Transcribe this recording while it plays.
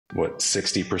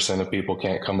60% of people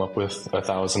can't come up with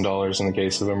 $1,000 in the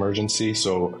case of emergency.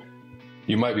 So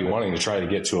you might be wanting to try to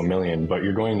get to $1 million, but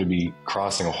you're going to be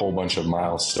crossing a whole bunch of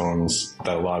milestones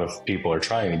that a lot of people are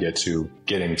trying to get to,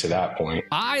 getting to that point.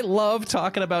 I love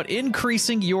talking about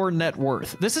increasing your net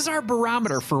worth. This is our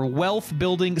barometer for wealth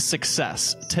building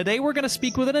success. Today, we're going to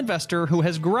speak with an investor who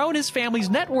has grown his family's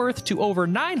net worth to over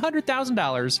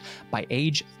 $900,000 by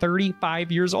age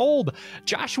 35 years old.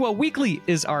 Joshua Weekley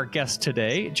is our guest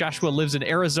today. Joshua lives in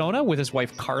Arizona with his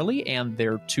wife, Carly, and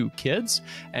their 2 kids.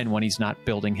 And when he's not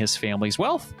building his family's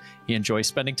wealth, he enjoys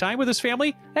spending time with his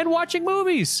family and watching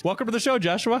movies. Welcome to the show,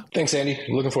 Joshua. Thanks, Andy.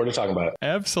 Looking forward to talking about it.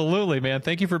 Absolutely, man.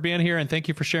 Thank you for being here, and thank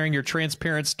you for sharing your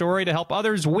transparent story to help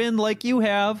others win like you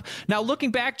have. Now,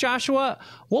 looking back, Joshua,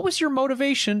 what was your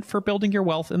motivation for building your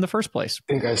wealth in the first place?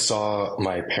 I think I saw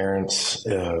my parents,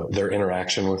 their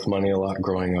interaction with money a lot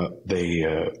growing up. They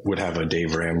would have a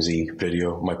Dave Ramsey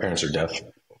video. My parents are deaf,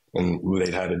 and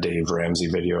they'd had a Dave Ramsey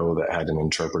video that had an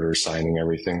interpreter signing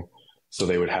everything. So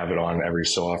they would have it on every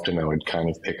so often. I would kind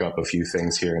of pick up a few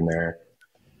things here and there.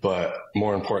 But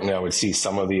more importantly, I would see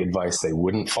some of the advice they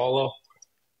wouldn't follow.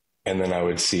 And then I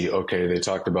would see, okay, they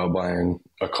talked about buying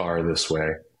a car this way.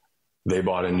 They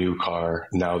bought a new car.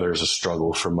 Now there's a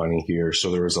struggle for money here. So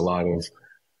there was a lot of,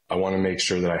 I want to make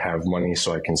sure that I have money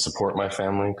so I can support my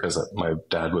family, because my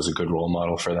dad was a good role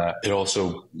model for that. It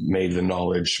also made the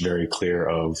knowledge very clear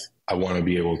of, I want to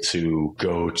be able to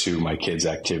go to my kids'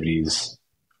 activities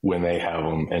when they have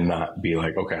them and not be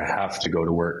like, okay, I have to go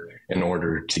to work in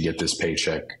order to get this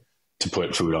paycheck to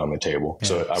put food on the table. Yeah.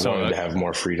 So I wanted to have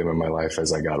more freedom in my life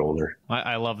as I got older.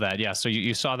 I love that. Yeah. So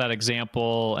you saw that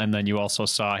example, and then you also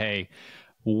saw, hey,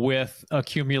 with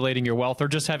accumulating your wealth or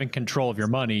just having control of your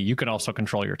money, you can also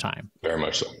control your time. Very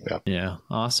much so. Yeah. Yeah.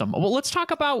 Awesome. Well, let's talk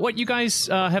about what you guys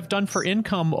have done for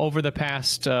income over the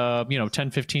past, 10,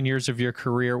 15 years of your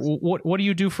career. What do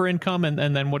you do for income?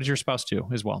 And then what does your spouse do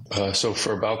as well? So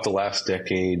for about the last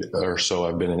decade or so,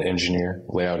 I've been an engineer,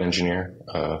 layout engineer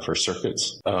for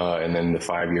circuits. And then the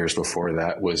 5 years before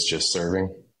that was just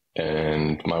serving.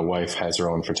 And my wife has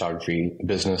her own photography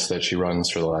business that she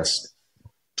runs for the last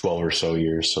 12 or so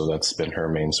years. So that's been her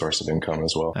main source of income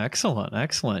as well. Excellent.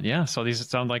 Excellent. Yeah. So these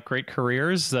sound like great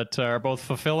careers that are both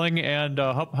fulfilling and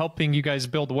helping you guys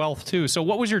build wealth too. So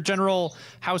what was your general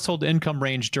household income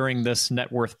range during this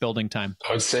net worth building time?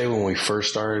 I would say when we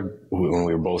first started, when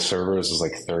we were both servers, it was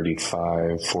like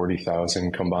 35,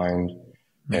 40,000 combined.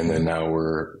 And then now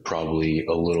we're probably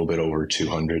a little bit over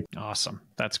 200. Awesome.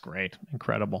 That's great.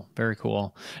 Incredible. Very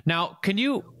cool. Now, can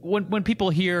you, when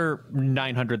people hear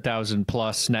 900,000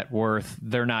 plus net worth,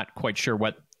 they're not quite sure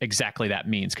what exactly that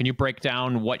means. Can you break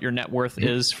down what your net worth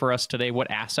is for us today? What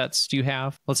assets do you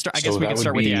have? Let's start. I guess we can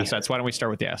start with the assets. Why don't we start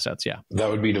with the assets? Yeah. That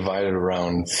would be divided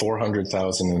around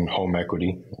 400,000 in home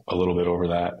equity, a little bit over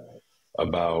that,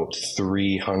 about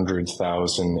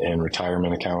 300,000 in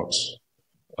retirement accounts,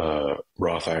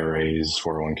 Roth IRAs,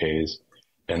 401ks,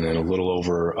 and then a little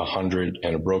over 100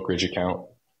 in a brokerage account,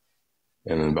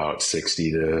 and then about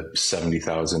 60 to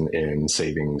 70,000 in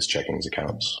savings checkings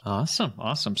accounts. Awesome.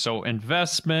 Awesome. So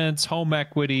investments, home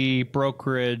equity,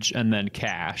 brokerage, and then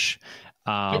cash.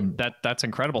 That's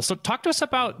incredible. So talk to us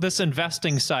about this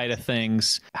investing side of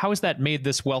things. How has that made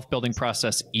this wealth building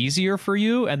process easier for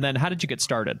you? And then how did you get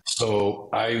started? So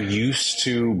I used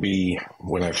to be,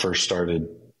 when I first started,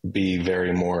 be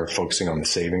very more focusing on the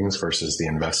savings versus the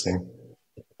investing.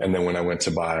 And then when I went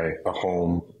to buy a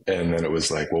home, and then it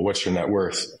was like, well, what's your net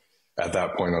worth? At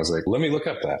that point, I was like, let me look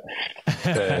up that.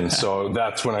 And so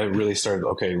that's when I really started,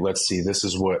 okay, let's see, this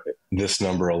is what this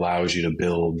number allows you to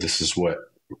build. This is what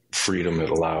freedom it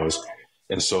allows.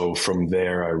 And so from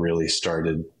there, I really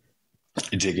started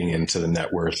digging into the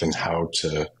net worth and how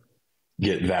to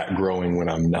get that growing when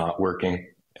I'm not working.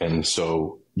 And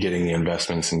so getting the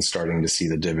investments and starting to see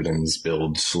the dividends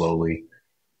build slowly,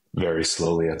 very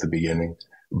slowly at the beginning.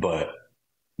 But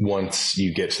once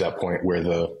you get to that point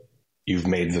where you've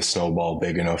made the snowball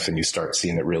big enough and you start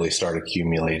seeing it really start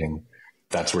accumulating,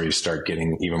 that's where you start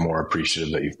getting even more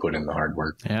appreciative that you've put in the hard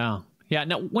work. Yeah. Yeah.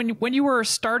 Now, when you were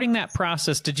starting that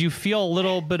process, did you feel a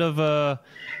little bit of a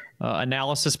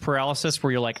analysis paralysis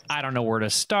where you're like, I don't know where to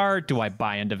start? Do I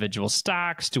buy individual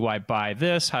stocks? Do I buy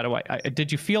this? How do I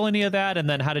did you feel any of that? And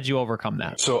then how did you overcome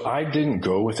that? So I didn't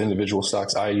go with individual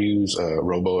stocks. I use a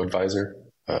robo-advisor,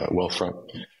 Wealthfront.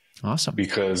 Awesome.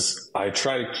 Because I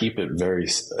try to keep it very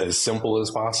as simple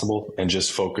as possible and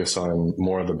just focus on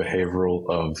more of the behavioral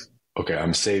of, okay,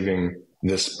 I'm saving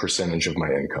this percentage of my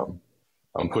income.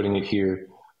 I'm putting it here.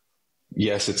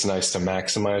 Yes, it's nice to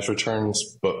maximize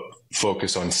returns, but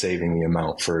focus on saving the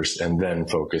amount first and then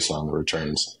focus on the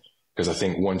returns. Because I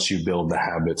think once you build the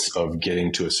habits of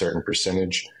getting to a certain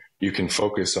percentage, you can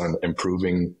focus on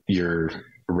improving your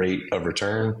rate of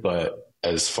return. But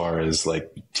as far as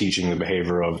like teaching the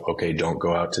behavior of, okay, don't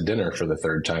go out to dinner for the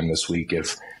third time this week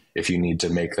if you need to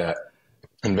make that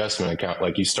investment account,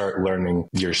 like you start learning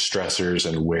your stressors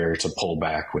and where to pull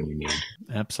back when you need.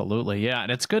 Absolutely. Yeah.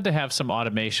 And it's good to have some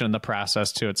automation in the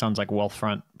process too. It sounds like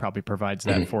Wealthfront probably provides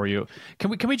that for you.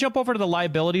 Can we jump over to the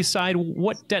liability side?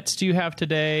 What debts do you have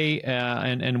today?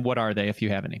 And what are they, if you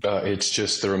have any? It's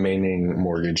just the remaining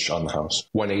mortgage on the house.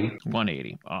 180.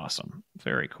 180. Awesome.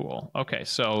 Very cool. Okay.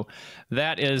 So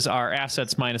that is our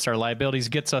assets minus our liabilities,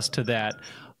 gets us to that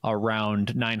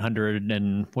around 900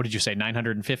 and what did you say?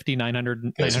 950,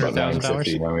 900,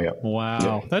 $900,000 now, yeah. Wow.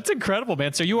 Yeah. That's incredible,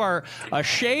 man. So you are a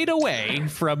shade away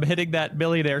from hitting that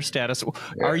millionaire status.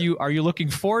 Yeah. Are you looking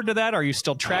forward to that? Are you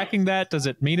still tracking that? Does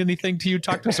it mean anything to you?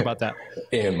 Talk to us about that.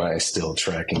 Am I still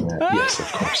tracking that? Yes,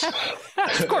 of course.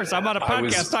 Of course. I'm on a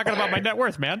podcast talking about my net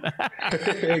worth, man.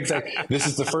 Exactly. This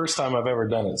is the first time I've ever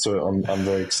done it. So I'm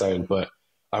very excited, but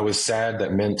I was sad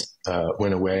that Mint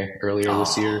went away earlier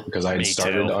this year because I had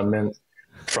started on Mint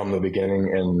from the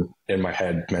beginning, and in my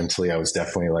head mentally, I was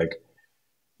definitely like,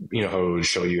 you know, how it would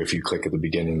show you if you click at the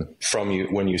beginning from you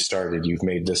when you started, you've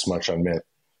made this much on Mint.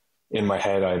 In my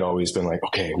head, I'd always been like,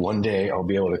 okay, one day I'll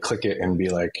be able to click it and be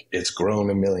like, it's grown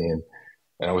 $1 million.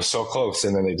 And I was so close,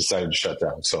 and then they decided to shut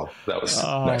down. So that was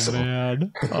nice of them.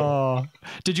 Man. Oh,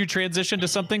 did you transition to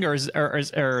something, or is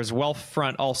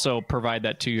Wealthfront also provide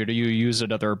that to you? Do you use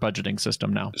another budgeting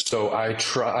system now? So I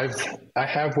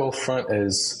have Wealthfront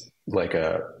as like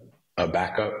a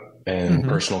backup, and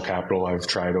Personal Capital I've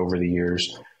tried over the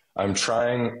years. I'm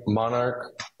trying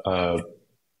Monarch.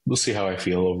 We'll see how I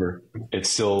feel over. It's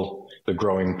still the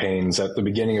growing pains. At the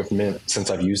beginning of Mint,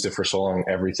 since I've used it for so long,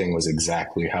 everything was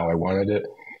exactly how I wanted it.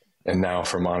 And now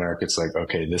for Monarch, it's like,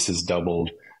 okay, this is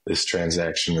doubled. This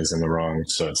transaction is in the wrong.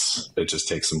 So it just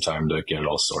takes some time to get it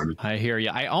all sorted. I hear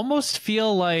you. I almost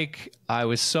feel like I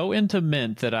was so into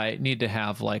Mint that I need to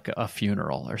have like a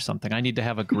funeral or something. I need to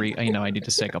have I need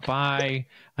to say goodbye.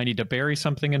 I need to bury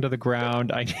something into the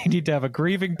ground. I need to have a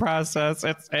grieving process.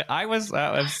 It's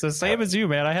the same as you,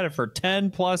 man. I had it for 10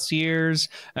 plus years.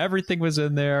 Everything was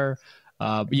in there.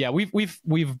 Yeah,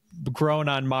 we've grown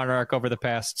on Monarch over the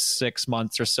past 6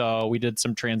 months or so. We did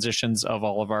some transitions of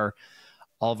all of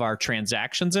our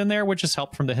transactions in there, which has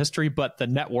helped from the history, but the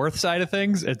net worth side of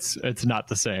things, it's not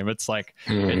the same. It's like,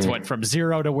 it's went from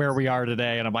zero to where we are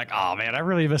today. And I'm like, oh man, I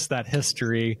really missed that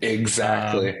history.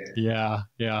 Exactly. I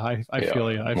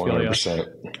feel you. I feel 100%.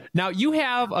 You. Now you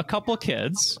have a couple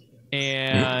kids,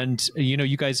 and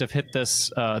you guys have hit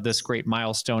this great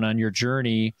milestone on your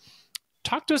journey.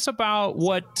 Talk to us about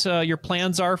what your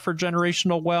plans are for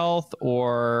generational wealth,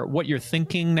 or what you're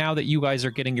thinking now that you guys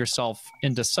are getting yourself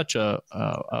into such a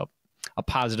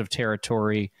positive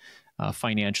territory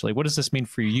financially. What does this mean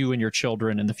for you and your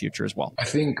children in the future as well? I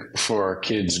think for our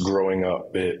kids growing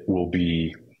up, it will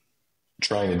be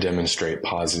trying to demonstrate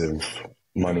positive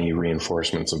money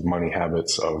reinforcements of money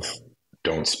habits of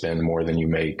don't spend more than you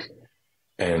make,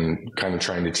 and kind of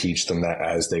trying to teach them that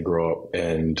as they grow up.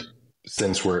 And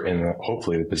since we're in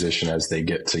hopefully the position as they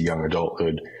get to young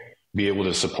adulthood, be able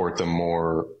to support them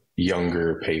more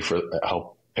younger,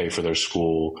 help pay for their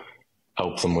school,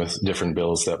 help them with different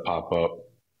bills that pop up.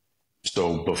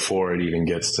 So before it even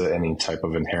gets to any type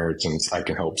of inheritance, I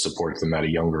can help support them at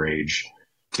a younger age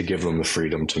to give them the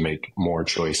freedom to make more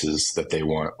choices that they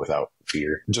want without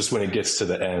fear. Just when it gets to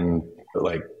the end,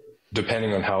 like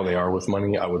depending on how they are with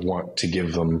money, I would want to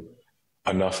give them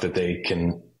enough that they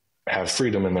can have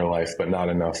freedom in their life, but not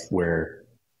enough where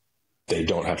they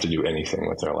don't have to do anything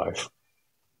with their life.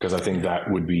 Because I think that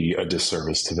would be a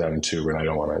disservice to them too, and I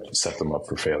don't want to set them up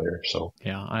for failure. So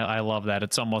yeah, I love that.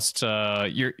 It's almost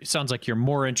sounds like you're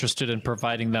more interested in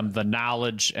providing them the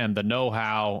knowledge and the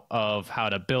know-how of how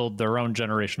to build their own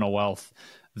generational wealth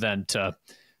than to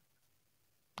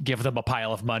give them a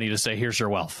pile of money to say, here's your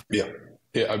wealth. Yeah.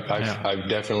 I've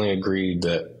definitely agreed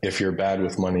that if you're bad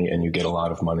with money and you get a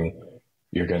lot of money,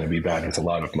 you're going to be bad with a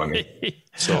lot of money.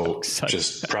 So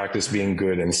just practice being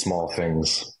good in small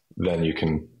things, then you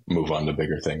can move on to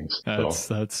bigger things.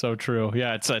 That's so true.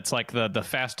 Yeah, it's like the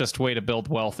fastest way to build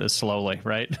wealth is slowly,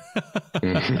 right?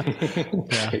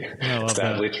 Yeah,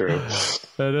 sadly true.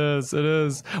 It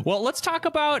is. Well, let's talk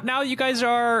about now you guys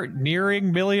are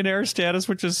nearing millionaire status,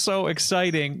 which is so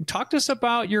exciting. Talk to us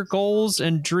about your goals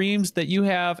and dreams that you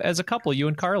have as a couple, you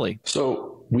and Carly.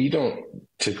 So we don't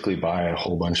typically buy a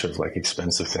whole bunch of like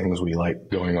expensive things. We like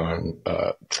going on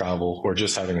travel or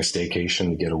just having a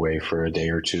staycation to get away for a day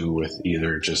or two with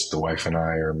either just the wife and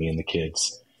I or me and the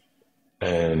kids.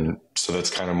 And so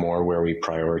that's kind of more where we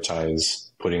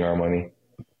prioritize putting our money.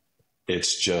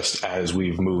 It's just as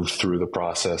we've moved through the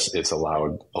process, it's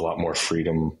allowed a lot more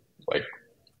freedom. Like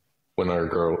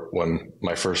when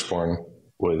my firstborn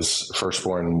was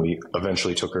firstborn, we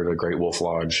eventually took her to Great Wolf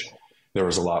Lodge. There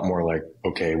was a lot more like,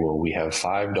 okay, well, we have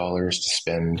 $5 to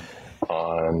spend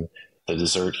on the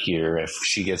dessert here if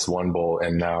she gets one bowl.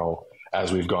 And now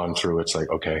as we've gone through, it's like,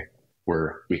 okay,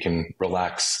 we can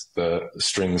relax the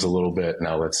strings a little bit.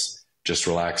 Now let's just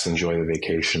relax, enjoy the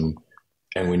vacation.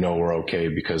 And we know we're okay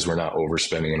because we're not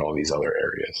overspending in all these other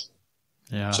areas.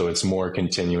 Yeah. So it's more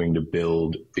continuing to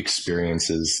build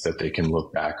experiences that they can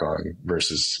look back on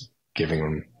versus giving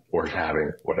them or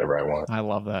having whatever I want. I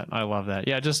love that. I love that.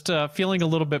 Yeah, just feeling a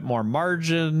little bit more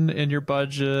margin in your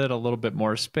budget, a little bit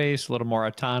more space, a little more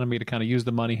autonomy to kind of use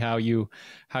the money how you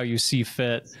see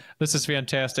fit. This is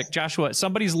fantastic. Joshua,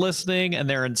 somebody's listening and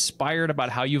they're inspired about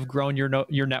how you've grown your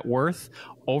net worth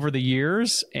over the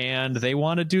years, and they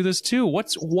want to do this too.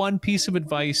 What's one piece of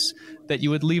advice that you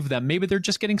would leave them? Maybe they're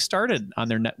just getting started on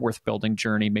their net worth building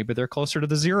journey. Maybe they're closer to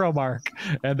the zero mark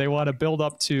and they want to build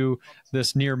up to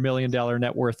this near $1 million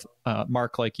net worth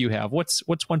mark like you have. What's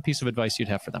one piece of advice you'd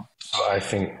have for them? I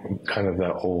think kind of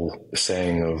that whole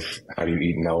saying of how do you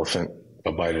eat an elephant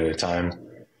a bite at a time.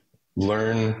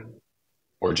 Learn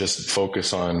or just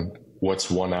focus on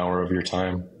what's 1 hour of your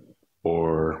time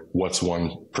or what's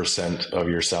 1% of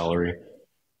your salary,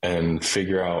 and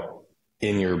figure out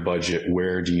in your budget,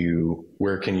 where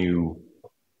can you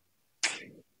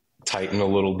tighten a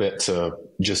little bit to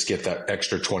just get that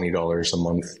extra $20 a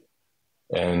month.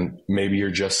 And maybe you're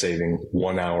just saving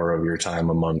 1 hour of your time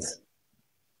a month.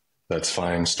 That's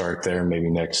fine. Start there. Maybe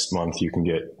next month you can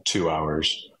get 2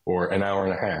 hours or an hour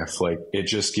and a half. Like, it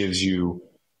just gives you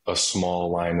a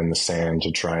small line in the sand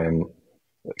to try and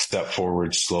step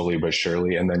forward slowly but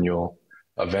surely. And then you'll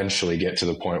eventually get to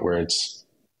the point where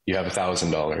you have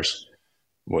 $1,000.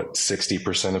 What,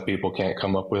 60% of people can't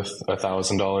come up with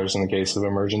 $1,000 in the case of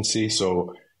emergency.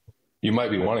 So you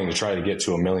might be wanting to try to get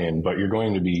to $1 million, but you're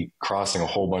going to be crossing a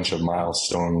whole bunch of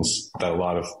milestones that a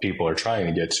lot of people are trying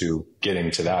to get to, getting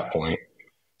to that point.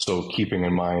 So keeping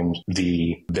in mind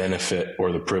the benefit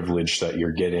or the privilege that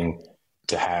you're getting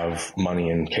to have money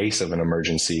in case of an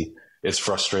emergency. It's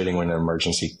frustrating when an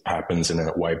emergency happens and then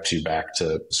it wipes you back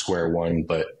to square one,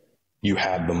 but you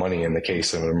had the money in the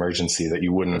case of an emergency that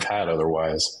you wouldn't have had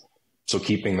otherwise. So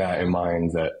keeping that in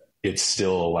mind, that it's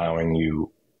still allowing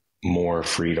you more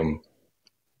freedom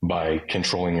by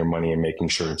controlling your money and making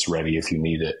sure it's ready if you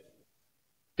need it,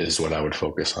 is what I would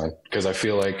focus on. Because I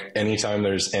feel like anytime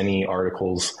there's any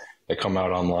articles that come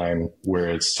out online where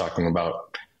it's talking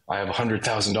about, I have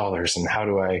 $100,000 and how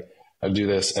do I do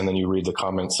this? And then you read the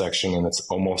comment section and it's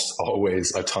almost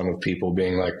always a ton of people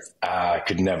being like, it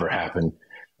could never happen.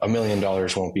 $1 million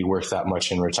won't be worth that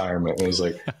much in retirement. And it's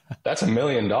like, that's $1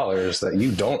 million that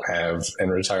you don't have in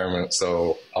retirement.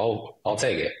 So I'll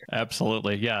take it.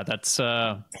 Absolutely. Yeah. That's,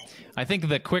 I think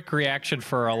the quick reaction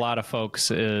for a lot of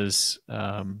folks is,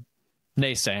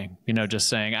 naysaying, just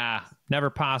saying,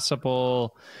 never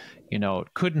possible.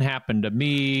 It couldn't happen to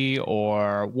me,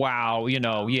 or wow,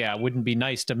 it wouldn't be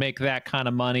nice to make that kind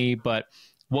of money. But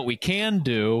what we can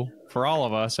do for all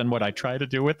of us, and what I try to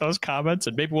do with those comments,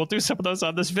 and maybe we'll do some of those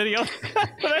on this video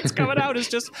that's coming out, is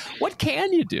just, what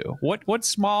can you do? What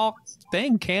small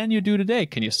thing can you do today?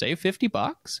 Can you save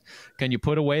 $50? Can you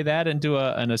put away that into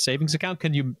a savings account?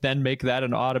 Can you then make that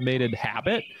an automated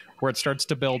habit where it starts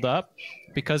to build up?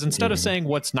 Because instead of saying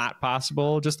what's not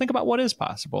possible, just think about what is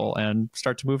possible and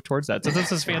start to move towards that. So this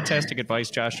is fantastic advice,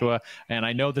 Joshua. And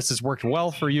I know this has worked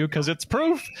well for you because it's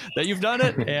proof that you've done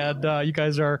it. And you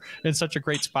guys are in such a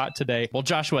great spot today. Well,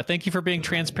 Joshua, thank you for being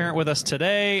transparent with us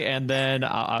today. And then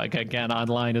again,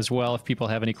 online as well, if people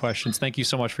have any questions. Thank you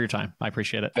so much for your time. I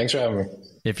appreciate it. Thanks for having me.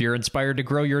 If you're inspired to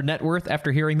grow your net worth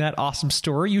after hearing that awesome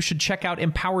story, you should check out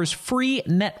Empower's free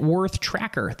net worth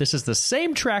tracker. This is the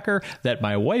same tracker that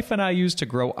my wife and I use to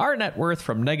grow our net worth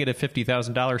from negative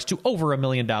 $50,000 to over $1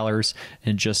 million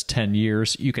in just 10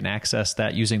 years. You can access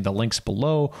that using the links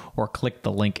below or click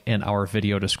the link in our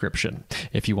video description.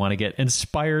 If you want to get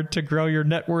inspired to grow your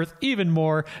net worth even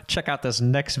more, check out this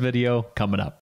next video coming up.